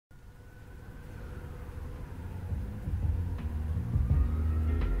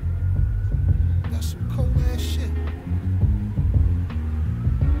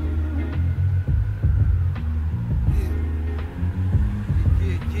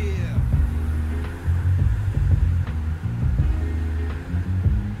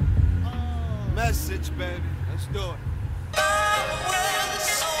message, baby. Let's do it.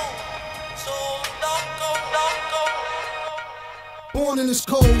 Born in this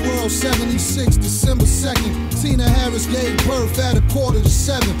cold world, 76, December 2nd. Tina Harris gave birth at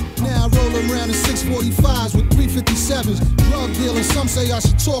 6:45. Now I roll around in 645s with 357s. Drug dealer, some say I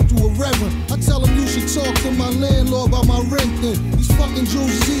should talk to a reverend. I tell them you should talk to my landlord about my rent then. These fucking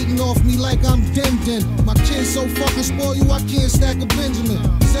Jews is eating off me like I'm Denden. My kids so fucking spoil you, I can't stack a Benjamin.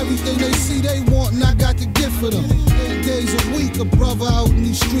 Cause everything they see they want and I got the gift for them. 8 days a week, a brother out in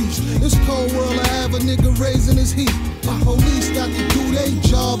these streets. This cold world, I have a nigga raising his heat. The police got to do their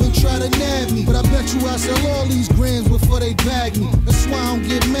job and try to nab me. But I bet you I sell all these grams before they bag me. That's why I don't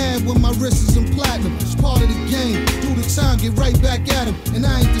get mad when my wrist is in platinum. It's part of the game. Do the time, get right back at him. And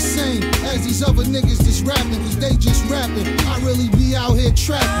I ain't the same as these other niggas that's rapping. Cause they just rapping. I really be out here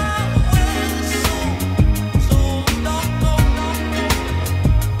trapping.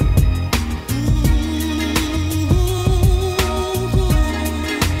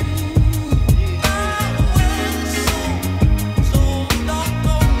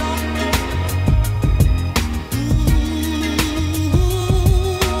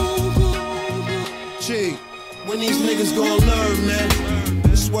 When these niggas gon' learn, man?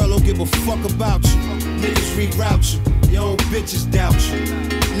 This world don't give a fuck about you. Niggas reroute you. Your own bitches doubt you.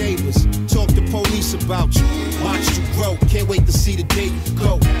 Neighbors talk to police about you. Watch you grow. Can't wait to see the day you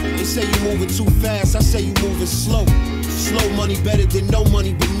go. They say you moving too fast. I say you moving slow. Slow money better than no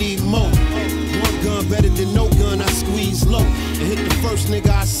money, but need more. One gun better than no gun. I squeeze low and hit the first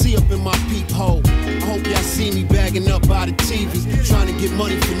nigga I see up in my peephole. I hope y'all see me bagging up out of TV, trying to get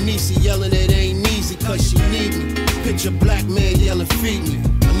money for Niecy, yelling it ain't easy cause she need me. Picture black man yelling feed me.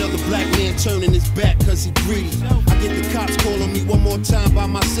 Another black man turning his back cause he greedy. I get the cops calling me one more time by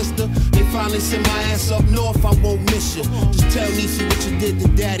my sister. They finally send my ass up north, I won't miss you. Just tell Niecy what you did to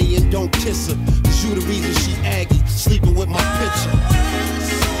daddy and don't kiss her. Cause you the reason she aggy, sleeping with my picture.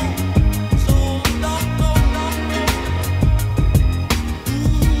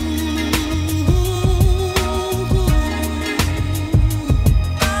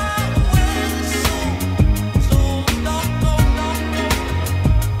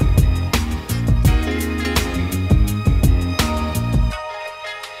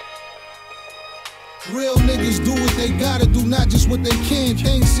 Real niggas do what they gotta do, not just what they can.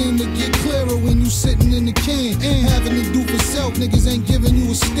 Can't seem to get clearer when you sitting in the can. Ain't having to do for self, niggas ain't giving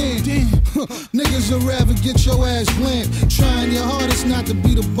you a stand. Niggas would rather get your ass blamed. Trying your hardest not to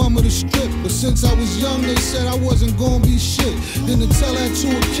be the bum of the strip. But since I was young, they said I wasn't gonna be shit. Then to tell that to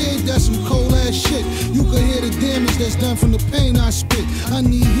a kid, that's some cold ass shit. You could hear the damage that's done from the pain I spit. I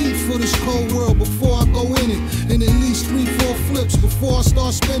need heat for this cold world before I go in it. And at least 3-4 flips before I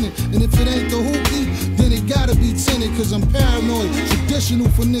start spinning. And if it ain't the hoopty, then it gotta be tinted, cause I'm paranoid. Traditional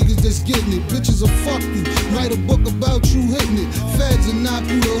for niggas that's getting it. Bitches will fuck you, write a book about you hitting it. Feds will knock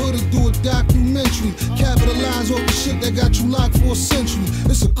you, the hood will do a documentary. Capitalize off the shit that got you locked for a century.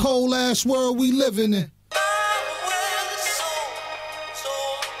 It's a cold ass world we living in.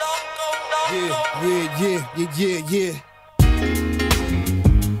 Yeah.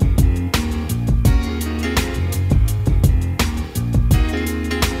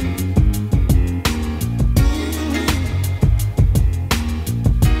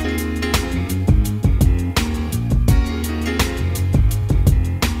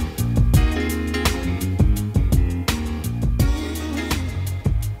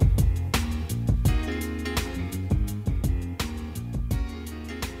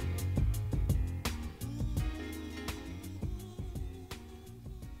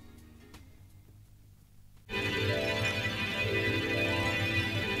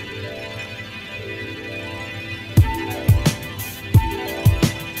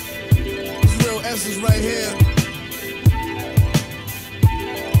 Is right here.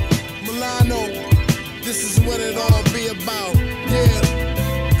 Milano, this is what it all be about.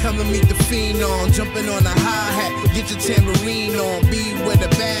 Yeah. Come and meet the phenom, jumping on a hi-hat, get your tambourine on. Be with the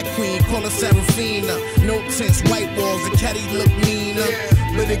bad queen, call her Serafina. No tents, white walls, the caddy look meaner.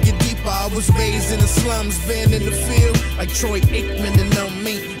 But it get deeper, I was raised in the slums, been in the field like Troy Aikman and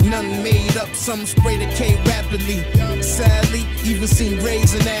me. None made up, some spray the K rapidly. Sadly, even seen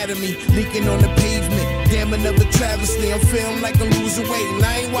Grey's Anatomy leaking on the pavement. Damn, another travesty. I'm feeling like I'm losing weight, and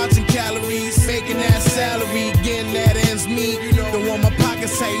I ain't watching calories. Making that salary, getting that ends meet. Don't want my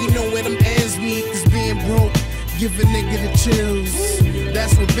pockets tight, you know where them ends meet. Cause being broke, give a nigga the chills.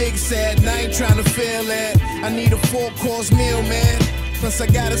 That's what Big said, and I ain't trying to fail that. I need a 4-course meal, man. Plus I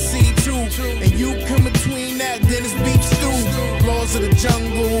gotta see too. And you come between that, then it's beef stew. Laws of the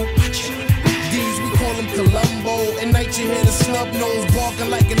jungle. These we call them Columbo. At night you hear the snub nose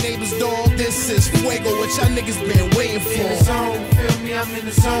barking like a neighbor's dog. This is Fuego, what y'all niggas been waiting for. In the zone, feel me, I'm in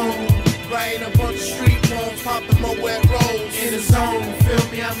the zone. Riding a bunch of street bombs, popping my wet rolls. In the zone,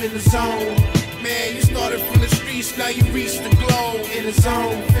 feel me, I'm in the zone. Man, you started from the streets, now you reach the globe. In the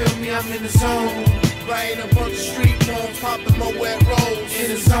zone, feel me, I'm in the zone. Riding a bunch of street bombs, popping my wet rolls.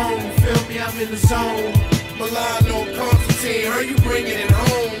 In the zone, feel me, I'm in the zone. Milano, Constantine, heard you bringing it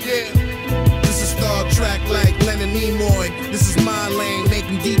home, yeah. This is Star Trek like Leonard Nimoy. This is my lane, make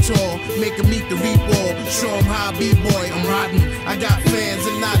him detour, make him meet the repo. Show him how I B-boy, I'm riding. I got fans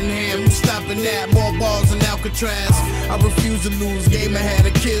in Nottingham, who's stopping that? More balls in Alcatraz. I refuse to lose, game ahead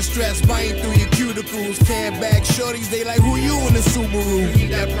of kids stress, biting through your cuticles. Can't back shorties, they like, who you in the Subaru? You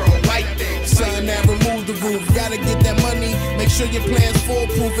need that pearl white thing. Son that remove the roof, gotta get that money, make sure your plan's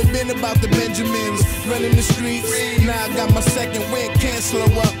foolproof. It been about the Benjamins, running the streets. Now I got my second wind, can't slow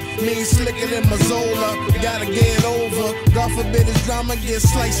up. Me slicker than Mazzola, gotta get over. God forbid this drama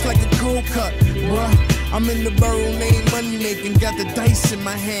gets sliced like a cool cut. Bruh, I'm in the borough name money making, got the dice in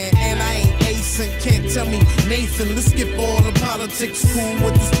my hand, and I ain't acing. Can't tell me Nathan, let's skip all the politics. Cool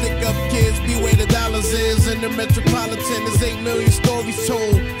with the stick up kids, be where the dollars is. In the metropolitan, there's 8 million stories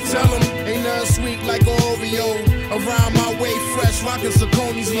told. Tell them, ain't nothing sweet like Oreo. Around my way, fresh, rockin'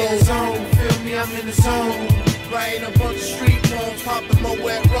 Saucony's low. In the zone, feel me, I'm in the zone. Riding a bunch of street bombs, popping my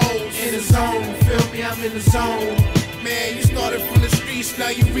wet rolls. In the zone, feel me, I'm in the zone. Man, you started from the streets, now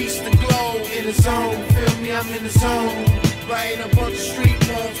you reach the globe. In the zone, feel me, I'm in the zone. Riding a bunch of street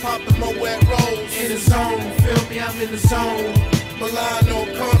bombs, popping my wet rolls. In the zone, feel me, I'm in the zone. Milano,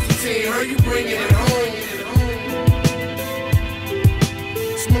 Constantine, heard you bringing it home.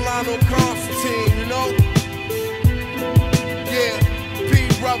 It's Milano, Constantine, you know? Yeah,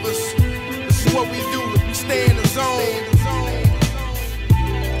 P brothers, this is what we do. We stay in the zone.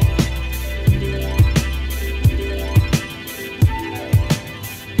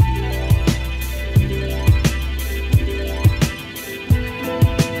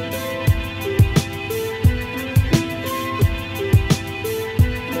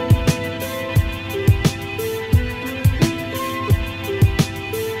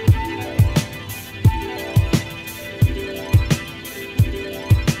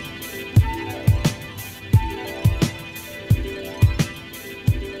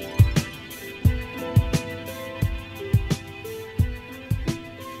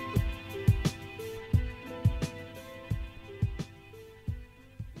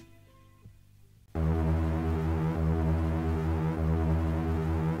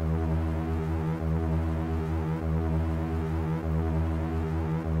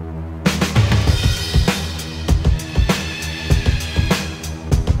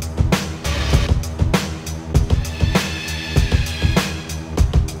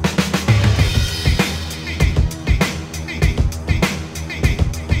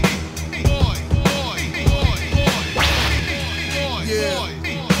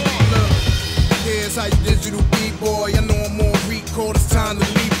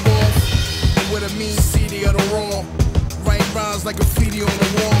 Like graffiti on the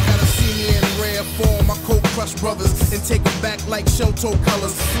wall, gotta see me in rare form. I cold crush brothers and take them back like Shoto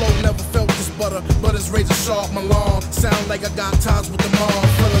colors. Flow never felt this butter, but it's razor sharp, my lawn. Sound like I got ties with the mob.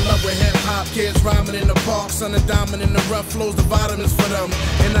 Fell in love with hip hop, kids rhyming in the park. Son of diamond in the rough flows, the vitamins for them.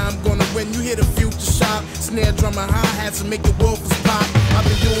 And I'm gonna win, you hear the future shop. Snare drum and hi-hats and make your woofers pop. I've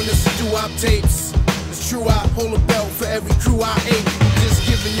been doing this to do-op tapes. It's true, I hold a belt for every crew I ate. Just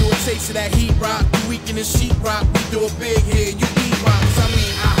giving you a taste of that heat rock. You weaken in sheet rock, we do it big here. You beatbox, I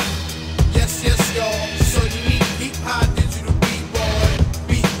mean, yes, yes, y'all. So you need hip hop, digital B-boy.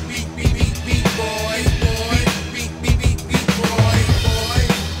 Beat, beat, beat, beat, beat, boy. Beat, beat, beat, beat, boy.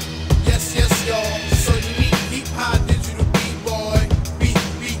 Yes, yes, y'all. So you need hip hop, digital B-boy. Beat,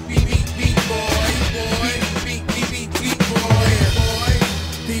 beat, beat, beat, beat, boy. Beat, beat, beat, beat, boy.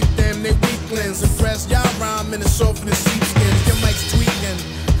 Deep them, they weaklings. Impressed, y'all rhyme in the soft and the sheepskins. Your mic's tweaking.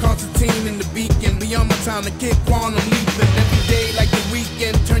 Constantine in the beacon. Beyond my time to kick quantum leaping. Every day like the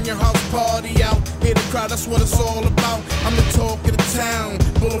weekend. Turn your house party out. Hear the crowd, that's what it's all about. I'm the talk of the town.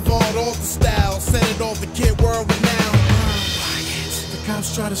 Boulevard off the style. Set it off the kid world renowned. The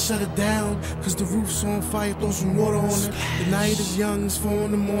cops try to shut it down, cause the roof's on fire, throw some water on it. The night is young, it's 4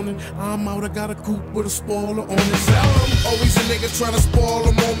 in the morning. I'm out, I got a coupe with a spoiler on it. Tell 'em, always a nigga trying to spoil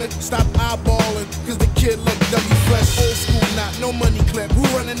a moment. Stop eyeballing, cause the kid look W fresh. Old school, not no money clip. Who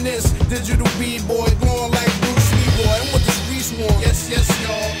running this? Digital B-boy, blowing like Bruce Lee boy. I'm what the streets want. Yes, yes,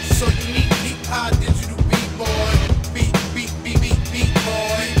 y'all. So unique, deep high, digital B-boy. Beat, beat, beat, beat, beat,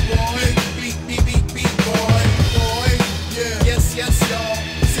 boy. Beat, beat, beat, beat, boy. Yeah. Yes, yes, y'all.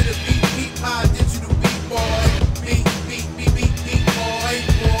 To the beat, beat, high, digital beat, boy. Beat,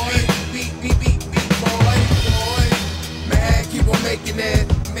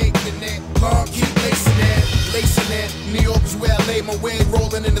 it. New York is where I lay my wig,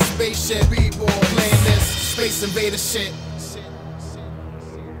 rolling in the spaceship. B-boy playing this Space Invader shit.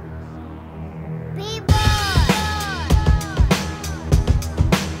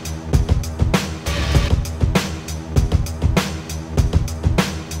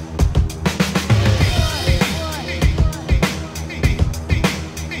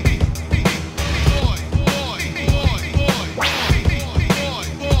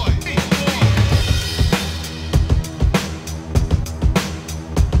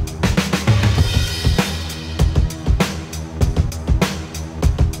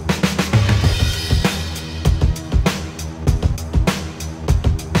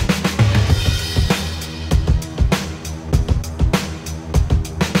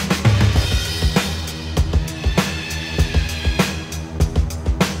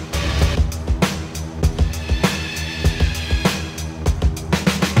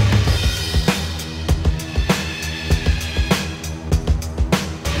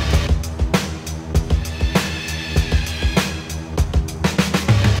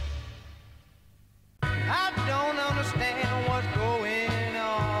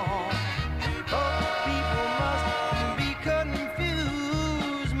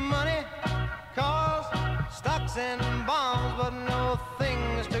 And bombs, but no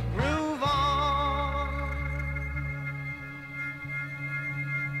things to groove on.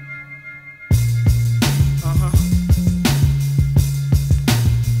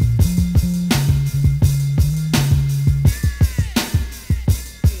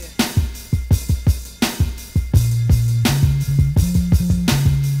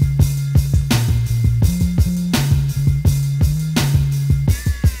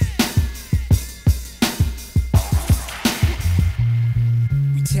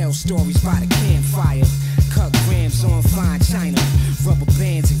 Tell stories by the campfire, cut grams on fine china, rubber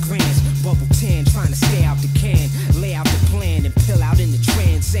bands and grams, bubble tan, trying to stay out the can, lay out the plan and pill out in the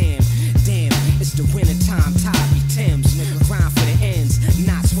Trans Am. Damn, it's the winter time, Toppy Timbs, grind for the ends,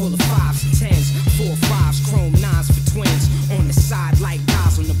 knots full of 5s and 10s, 4 5s, chrome 9s for twins, on the side like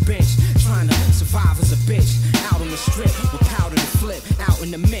guys on the bench, trying to survive as a bitch, out on the strip with powder to flip, out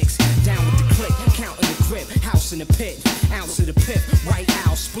in the mix, down with the click, counting the grip, house in the pit, ounce of the pip, white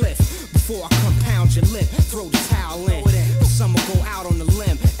owl spliff, before I compound your lip, throw the towel in, some will go out on the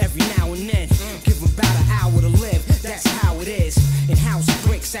limb, every now and then, give them about an hour to live, that's how it is, in house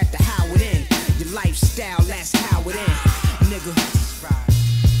bricks at the Howard Inn, your lifestyle, that's how it end, nigga.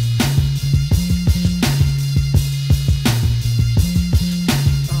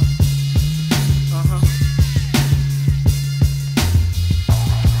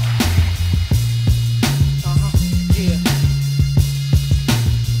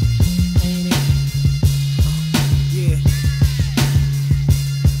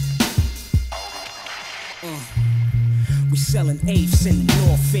 Selling eighths in the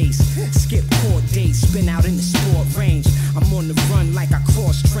North Face. Skip court days, spin out in the sport range. I'm on the run like I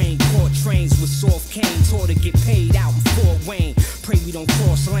cross-train. Court trains with soft cane, taught to get paid out in Fort Wayne. Pray we don't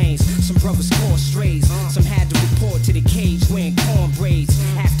cross lanes. Some brothers caught strays. Some had to report to the cage wearing corn braids.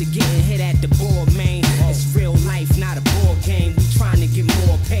 After getting hit at the board, man. It's real life, not a board game. We trying to get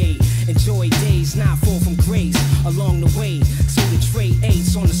more paid. Enjoy days, not fall from grace along the way. So the trade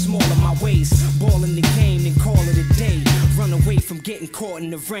eights on the small of my waist. Ball in the game, then call it a day. Run away from getting caught in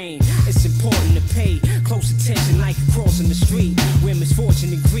the rain. It's important to pay close attention like you're crossing the street. Where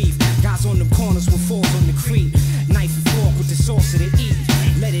misfortune and grief, guys on the corners with falls on the creek. Knife and fork with the sauce to eat.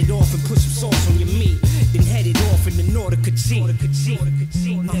 Let it off and put some sauce on your meat. Then head it off in the Nordica G.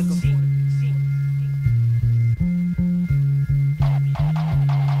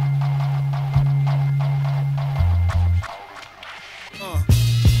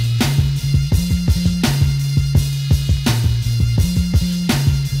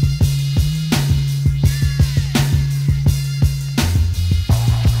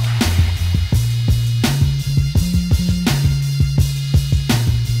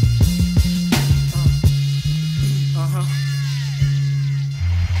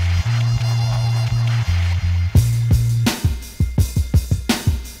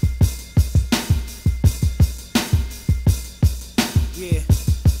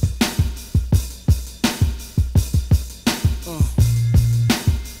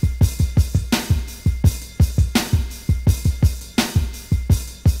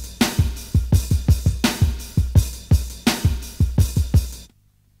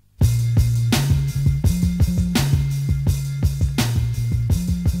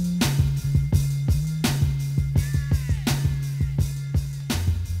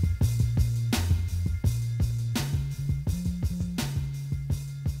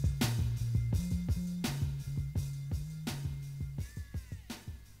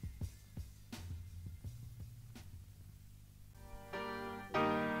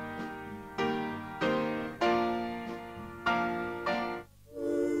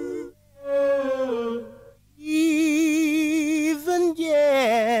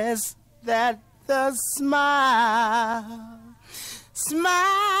 realize that the smile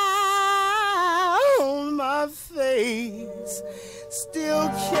on my face still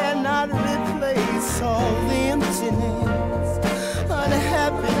cannot replace all the emptiness,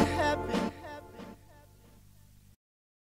 unhappiness